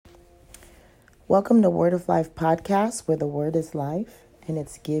Welcome to Word of Life podcast, where the word is life and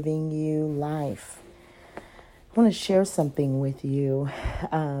it's giving you life. I want to share something with you,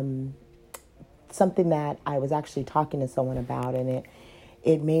 something that I was actually talking to someone about, and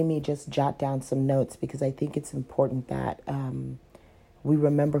it made me just jot down some notes because I think it's important that we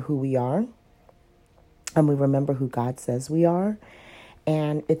remember who we are and we remember who God says we are.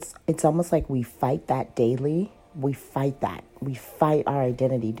 And it's almost like we fight that daily. We fight our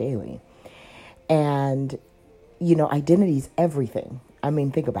identity daily. And, identity is everything. I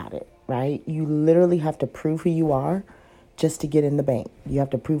mean, think about it, right? You literally have to prove who you are just to get in the bank. You have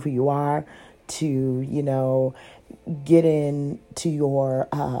to prove who you are to, get into your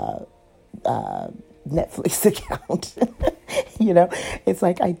Netflix account. It's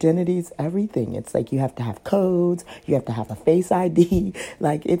like identity is everything. It's like you have to have codes. You have to have a face ID.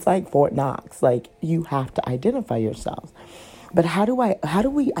 Like, it's like Fort Knox. Like, you have to identify yourselves. But how do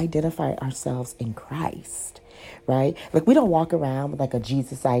we identify ourselves in Christ, right? Like, we don't walk around with like a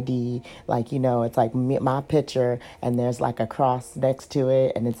Jesus ID, like, it's like my picture and there's like a cross next to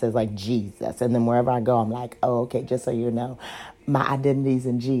it and it says like Jesus. And then wherever I go, I'm like, oh, okay, just so you know, my identity's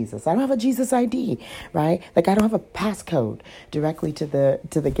in Jesus. I don't have a Jesus ID, right? Like, I don't have a passcode directly to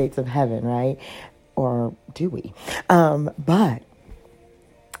the gates of heaven, right? Or do we? But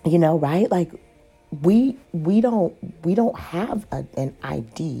right? Like, we don't have an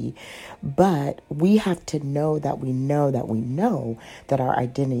ID, but we have to know that we know that our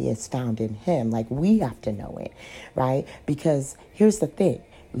identity is found in Him. Like, we have to know it, right? Because here's the thing: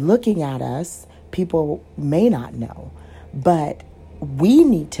 looking at us, people may not know, but we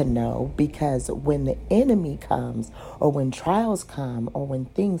need to know, because when the enemy comes or when trials come or when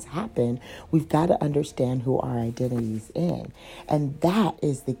things happen, we've got to understand who our identity is in. And that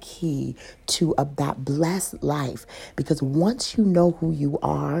is the key to that blessed life. Because once you know who you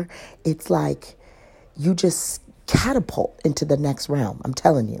are, it's like you just catapult into the next realm. I'm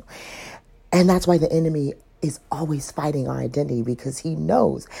telling you. And that's why the enemy is always fighting our identity, because he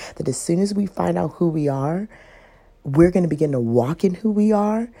knows that as soon as we find out who we are, we're going to begin to walk in who we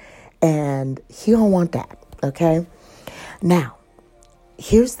are, and he don't want that, okay? Now,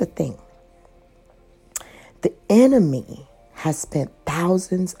 here's the thing. The enemy has spent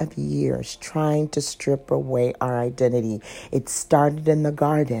thousands of years trying to strip away our identity. It started in the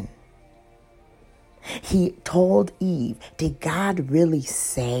garden. He told Eve, did God really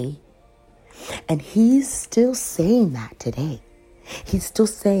say? And he's still saying that today. He's still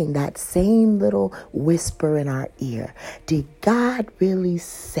saying that same little whisper in our ear. Did God really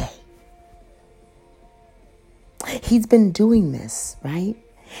say? He's been doing this, right?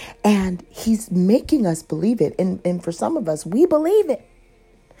 And he's making us believe it. And for some of us, we believe it.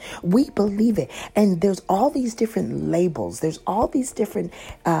 We believe it. And there's all these different labels. There's all these different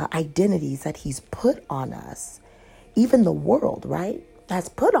identities that he's put on us. Even the world, right? That's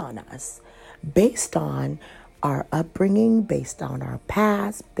put on us based on our upbringing, based on our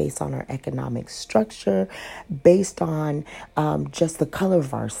past, based on our economic structure, based on just the color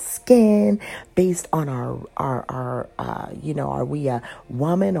of our skin, based on are we a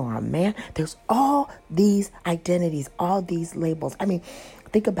woman or a man? There's all these identities, all these labels. I mean,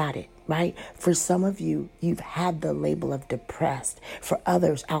 think about it, right? For some of you, you've had the label of depressed. For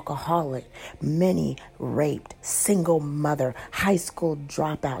others, alcoholic, many raped, single mother, high school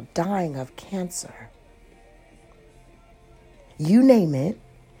dropout, dying of cancer. You name it,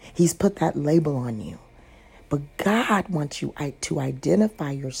 he's put that label on you. But God wants you to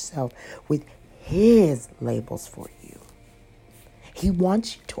identify yourself with his labels for you. He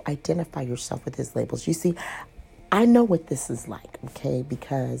wants you to identify yourself with his labels. You see, I know what this is like, okay?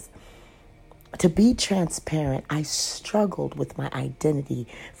 Because to be transparent, I struggled with my identity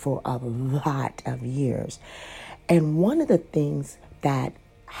for a lot of years. And one of the things that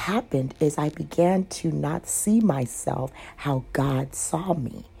happened is I began to not see myself how God saw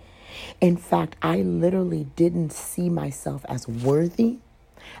me. In fact, I literally didn't see myself as worthy,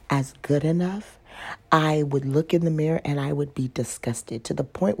 as good enough. I would look in the mirror and I would be disgusted, to the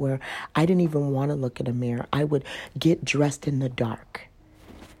point where I didn't even want to look in a mirror. I would get dressed in the dark.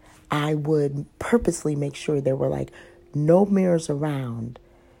 I would purposely make sure there were like no mirrors around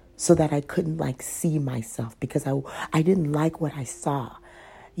so that I couldn't see myself, because I didn't like what I saw.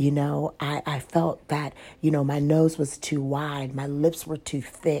 I felt that, my nose was too wide. My lips were too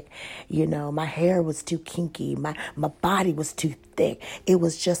thick. My hair was too kinky. My body was too thick. It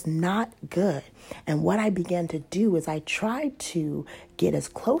was just not good. And what I began to do is I tried to get as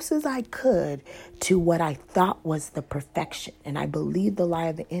close as I could to what I thought was the perfection. And I believed the lie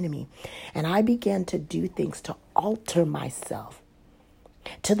of the enemy. And I began to do things to alter myself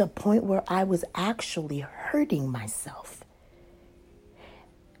to the point where I was actually hurting myself.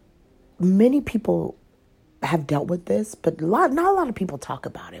 Many people have dealt with this, but not a lot of people talk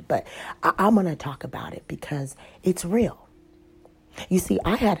about it. But I'm going to talk about it because it's real. You see,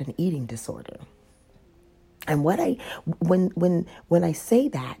 I had an eating disorder. And when I say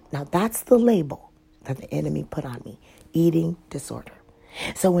that, now that's the label that the enemy put on me, eating disorder.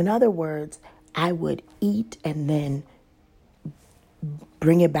 So in other words, I would eat and then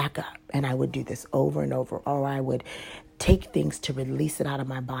bring it back up. And I would do this over and over, or I would take things to release it out of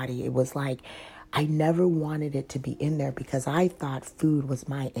my body. It was like I never wanted it to be in there because I thought food was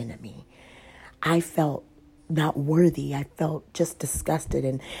my enemy. I felt not worthy. I felt just disgusted.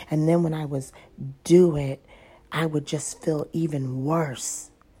 And then when I was do it, I would just feel even worse.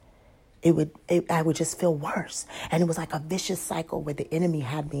 I would just feel worse. And it was like a vicious cycle where the enemy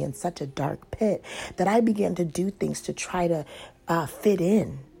had me in such a dark pit that I began to do things to try to fit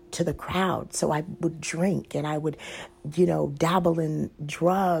in to the crowd. So I would drink and I would, dabble in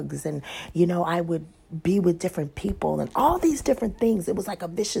drugs and, I would be with different people and all these different things. It was like a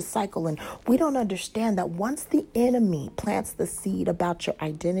vicious cycle. And we don't understand that once the enemy plants the seed about your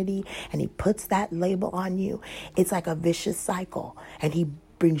identity and he puts that label on you, it's like a vicious cycle. And he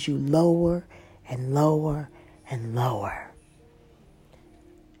brings you lower and lower and lower.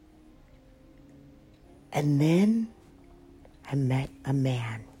 And then I met a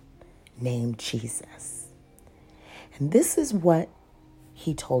man named Jesus. And this is what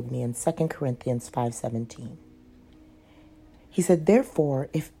he told me in 2 Corinthians 5:17. He said, therefore,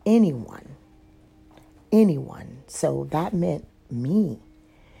 if anyone, so that meant me,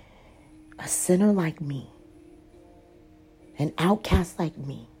 a sinner like me, an outcast like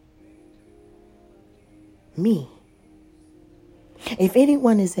me, if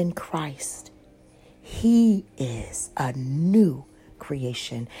anyone is in Christ, he is a new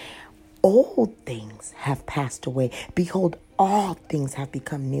creation. Old things have passed away. Behold, all things have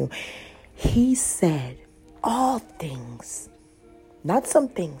become new. He said, all things, not some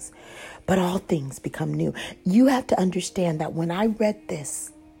things, but all things become new. You have to understand that when I read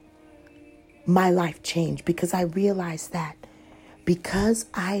this, my life changed because I realized that because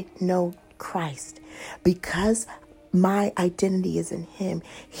I know Christ, because my identity is in him,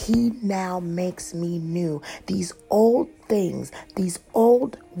 he now makes me new. These old things, these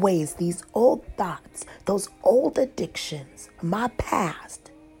old ways, these old thoughts, those old addictions, my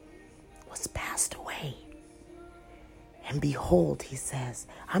past was passed away. And behold, he says,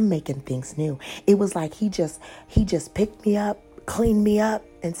 I'm making things new. It was like he just picked me up, cleaned me up,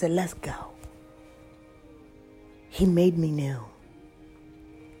 and said, let's go. He made me new.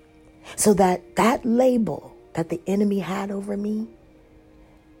 So that label that the enemy had over me,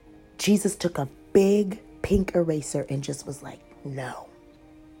 Jesus took a big pink eraser and just was like, no,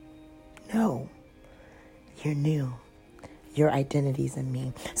 you're new. Your identity's in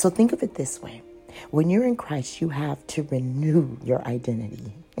me. So think of it this way. When you're in Christ, you have to renew your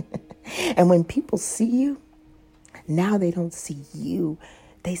identity. And when people see you, now they don't see you.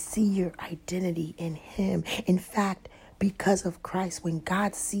 They see your identity in him. In fact, because of Christ, when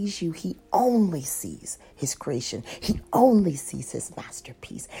God sees you, he only sees his creation. He only sees his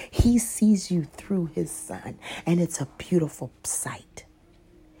masterpiece. He sees you through his son, and it's a beautiful sight.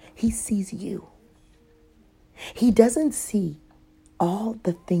 He sees you. He doesn't see all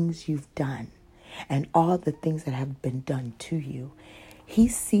the things you've done and all the things that have been done to you. He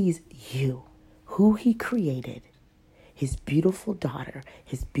sees you, who he created, his beautiful daughter,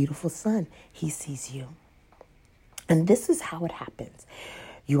 his beautiful son. He sees you. And this is how it happens.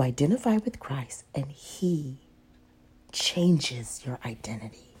 You identify with Christ and he changes your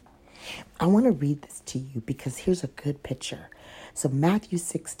identity. I want to read this to you because here's a good picture. So Matthew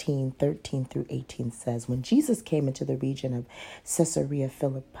 16:13-18 says, when Jesus came into the region of Caesarea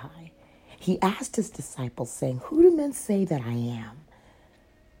Philippi, he asked his disciples saying, who do men say that I am?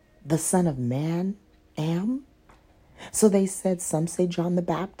 The Son of Man am? So they said, some say John the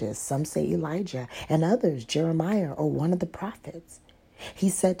Baptist, some say Elijah, and others Jeremiah or one of the prophets. He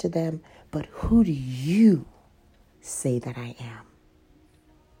said to them, but who do you say that I am?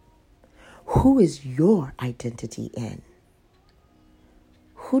 Who is your identity in?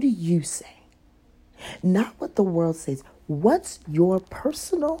 Who do you say? Not what the world says. What's your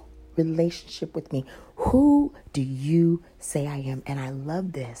personal relationship with me? Who do you say I am? And I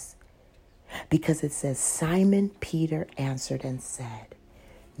love this because it says, Simon Peter answered and said,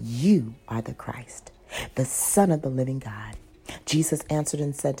 you are the Christ, the Son of the living God. Jesus answered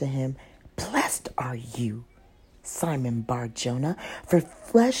and said to him, blessed are you, Simon Bar-Jonah, for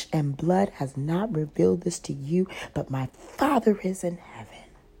flesh and blood has not revealed this to you, but my Father is in heaven.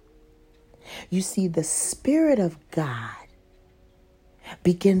 You see, the Spirit of God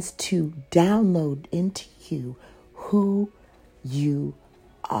begins to download into you who you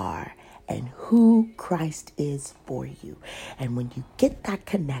are and who Christ is for you. And when you get that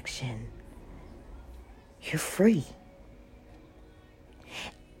connection, you're free.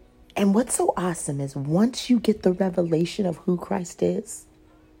 And what's so awesome is once you get the revelation of who Christ is,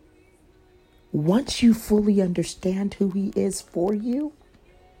 once you fully understand who he is for you,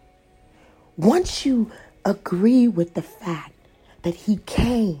 once you agree with the fact that he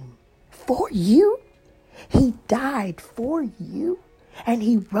came for you, he died for you, and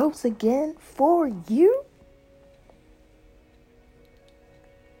he rose again for you,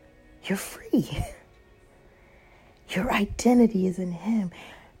 you're free. Your identity is in him.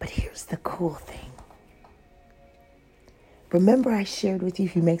 But here's the cool thing. Remember I shared with you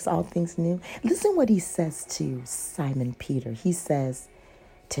he makes all things new? Listen what he says to Simon Peter. He says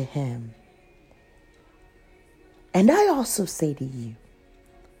to him, and I also say to you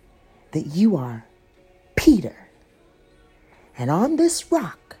that you are Peter, and on this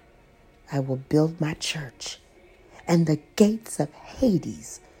rock I will build my church, and the gates of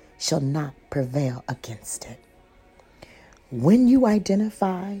Hades shall not prevail against it. When you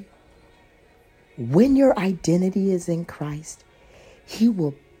identify, when your identity is in Christ, he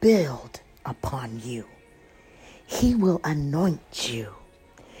will build upon you. He will anoint you.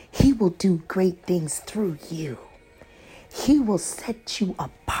 He will do great things through you. He will set you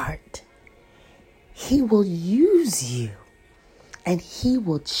apart. He will use you, and he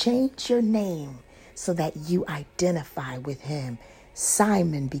will change your name so that you identify with him.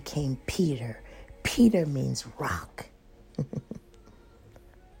 Simon became Peter. Peter means rock.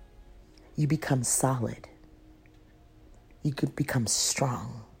 You become solid. You could become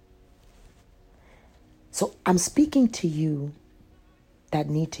strong. So I'm speaking to you that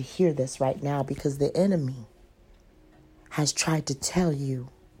need to hear this right now, because the enemy has tried to tell you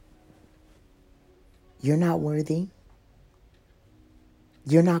you're not worthy.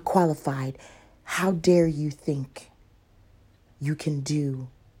 You're not qualified. How dare you think you can do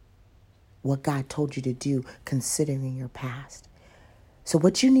what God told you to do, considering your past? So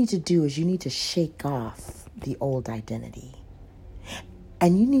what you need to do is you need to shake off the old identity.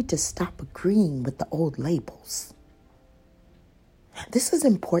 And you need to stop agreeing with the old labels. This is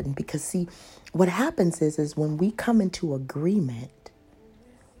important because, see, what happens is when we come into agreement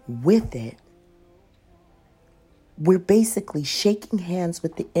with it, we're basically shaking hands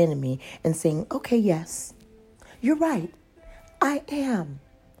with the enemy and saying, okay, yes, you're right. I am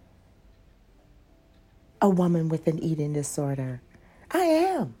a woman with an eating disorder. I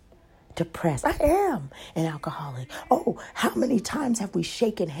am depressed. I am an alcoholic. Oh, how many times have we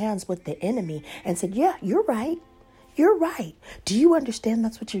shaken hands with the enemy and said, yeah, you're right. You're right. Do you understand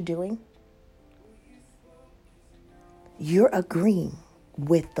that's what you're doing? You're agreeing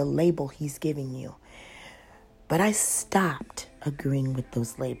with the label he's giving you. But I stopped agreeing with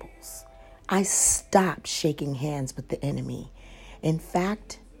those labels. I stopped shaking hands with the enemy. In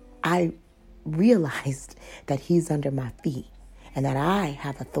fact, I realized that he's under my feet and that I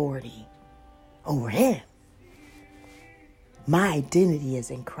have authority over him. My identity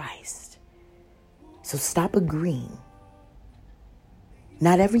is in Christ. So stop agreeing.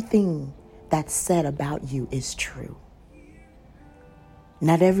 Not everything that's said about you is true.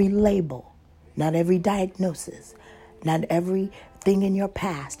 Not every label, not every diagnosis, not everything in your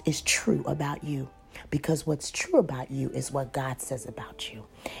past is true about you. Because what's true about you is what God says about you.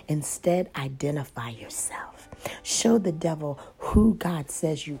 Instead, identify yourself. Show the devil who God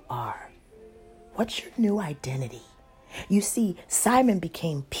says you are. What's your new identity? You see, Simon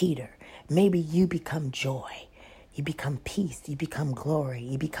became Peter. Maybe you become joy. You become peace. You become glory.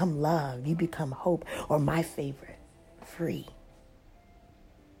 You become love. You become hope. Or my favorite, free.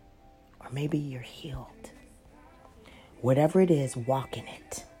 Or maybe you're healed. Whatever it is, walk in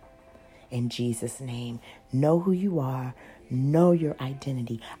it. In Jesus' name, know who you are. Know your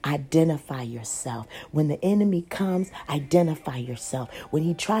identity. Identify yourself. When the enemy comes, identify yourself. When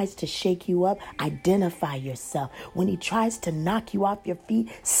he tries to shake you up, identify yourself. When he tries to knock you off your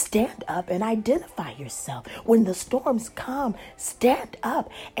feet, stand up and identify yourself. When the storms come, stand up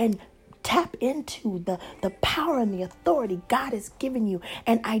and tap into the power and the authority God has given you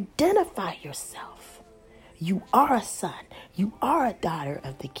and identify yourself. You are a son. You are a daughter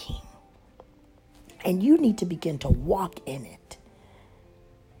of the King. And you need to begin to walk in it.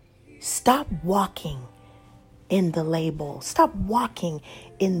 Stop walking in the label. Stop walking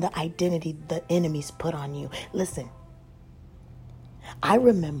in the identity the enemy's put on you. Listen, I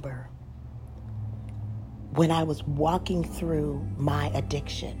remember when I was walking through my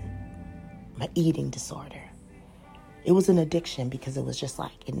addiction, my eating disorder. It was an addiction because it was just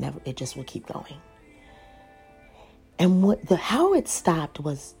like, it just would keep going. And how it stopped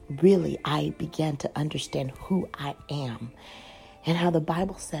was really, I began to understand who I am and how the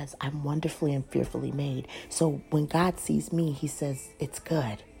Bible says I'm wonderfully and fearfully made. So when God sees me, he says it's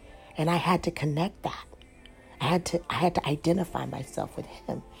good. And I had to connect that. I had to identify myself with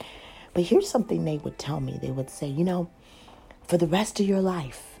him. But here's something they would tell me. They would say, for the rest of your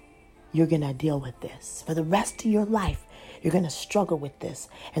life, you're going to deal with this. For the rest of your life, you're going to struggle with this.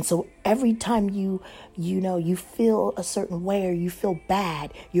 And so every time you feel a certain way or you feel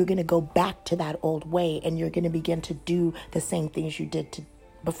bad, you're going to go back to that old way and you're going to begin to do the same things you did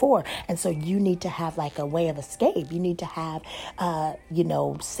before. And so you need to have like a way of escape. You need to have,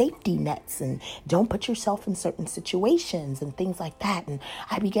 safety nets, and don't put yourself in certain situations and things like that. And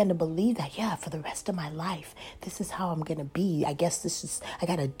I began to believe that, for the rest of my life, this is how I'm going to be. I guess I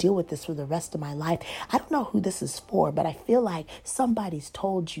got to deal with this for the rest of my life. I don't know who this is for, but I feel like somebody's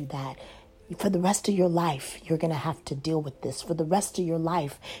told you that for the rest of your life, you're going to have to deal with this. For the rest of your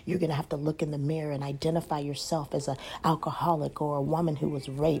life, you're going to have to look in the mirror and identify yourself as an alcoholic or a woman who was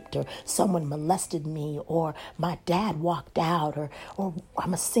raped or someone molested me or my dad walked out or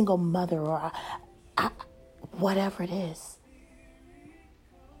I'm a single mother or whatever it is.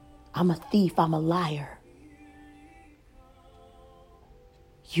 I'm a thief. I'm a liar.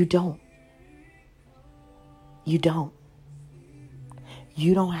 You don't. You don't.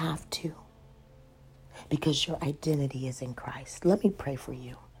 You don't have to. Because your identity is in Christ. Let me pray for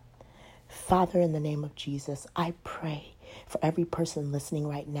you. Father, in the name of Jesus, I pray for every person listening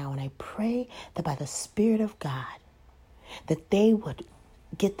right now. And I pray that by the Spirit of God, that they would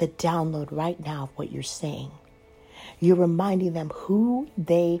get the download right now of what you're saying. You're reminding them who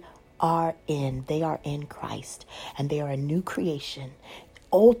they are in. They are in Christ. And they are a new creation.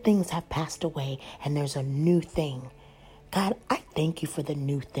 Old things have passed away. And there's a new thing. God, I thank you for the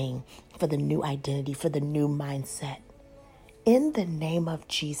new thing, for the new identity, for the new mindset. In the name of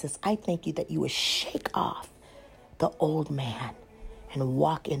Jesus, I thank you that you would shake off the old man and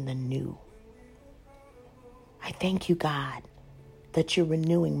walk in the new. I thank you, God, that you're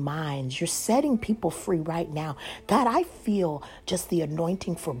renewing minds. You're setting people free right now. God, I feel just the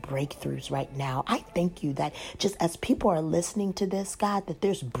anointing for breakthroughs right now. I thank you that just as people are listening to this, God, that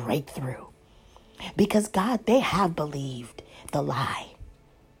there's breakthrough. Because, God, they have believed the lie.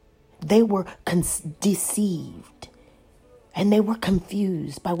 They were deceived. And they were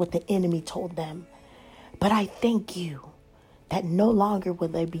confused by what the enemy told them. But I thank you that no longer will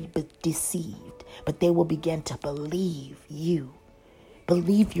they be deceived, but they will begin to believe you.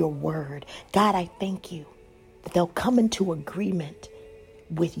 Believe your word. God, I thank you that they'll come into agreement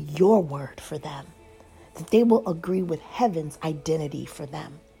with your word for them. That they will agree with heaven's identity for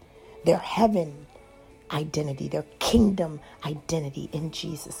them. Their heaven identity, their kingdom identity in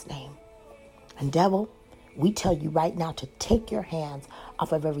Jesus' name. And devil, we tell you right now to take your hands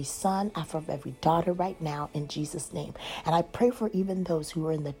off of every son, off of every daughter right now in Jesus' name. And I pray for even those who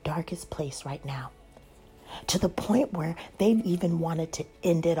are in the darkest place right now, to the point where they've even wanted to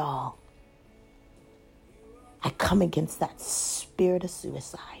end it all. I come against that spirit of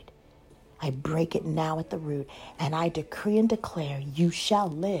suicide. I break it now at the root, and I decree and declare you shall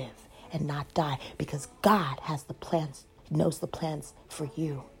live and not die, because God has the plans, knows the plans for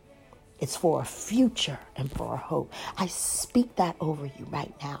you. It's for a future and for a hope. I speak that over you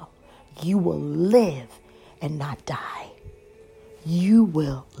right now. You will live and not die. You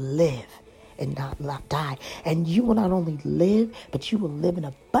will live and not die. And you will not only live, but you will live an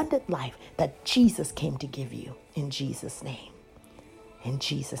abundant life that Jesus came to give you in Jesus' name. In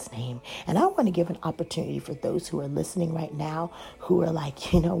Jesus' name. And I want to give an opportunity for those who are listening right now who are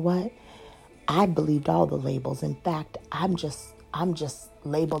like, you know what? I believed all the labels. In fact, I'm just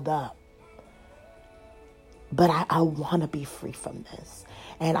labeled up. But I want to be free from this.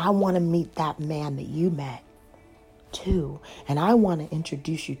 And I want to meet that man that you met too. And I want to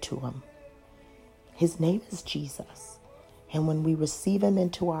introduce you to him. His name is Jesus. And when we receive him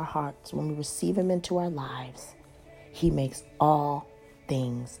into our hearts, when we receive him into our lives, he makes all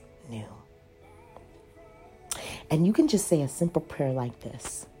things new. And you can just say a simple prayer like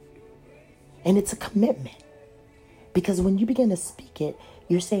this. And it's a commitment. Because when you begin to speak it,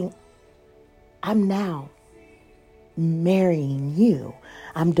 you're saying, I'm now marrying you.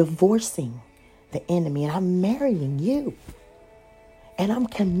 I'm divorcing the enemy and I'm marrying you. And I'm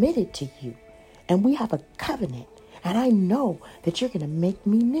committed to you. And we have a covenant. And I know that you're going to make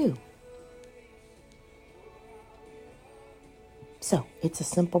me new. So it's a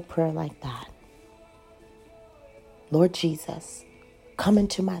simple prayer like that. Lord Jesus, come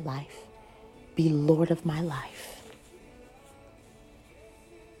into my life. be Lord of my life.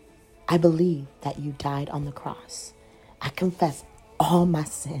 I believe that you died on the cross. I confess all my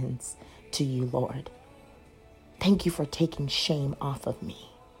sins to you, Lord. Thank you for taking shame off of me.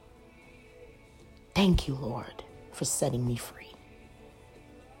 Thank you, Lord, for setting me free.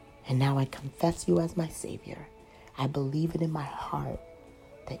 And now I confess you as my Savior. I believe it in my heart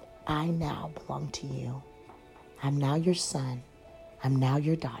that I now belong to you. I'm now your son. I'm now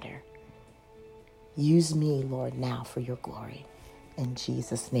your daughter. Use me, Lord, now for your glory. In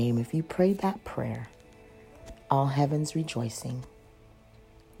Jesus' name, if you prayed that prayer, all heaven's rejoicing.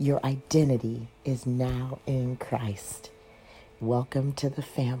 Your identity is now in Christ. Welcome to the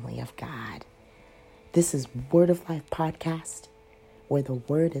family of God. This is Word of Life Podcast, where the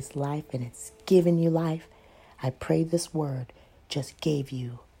word is life and it's giving you life. I pray this word just gave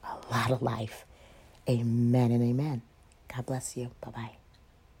you a lot of life. Amen and amen. God bless you. Bye-bye.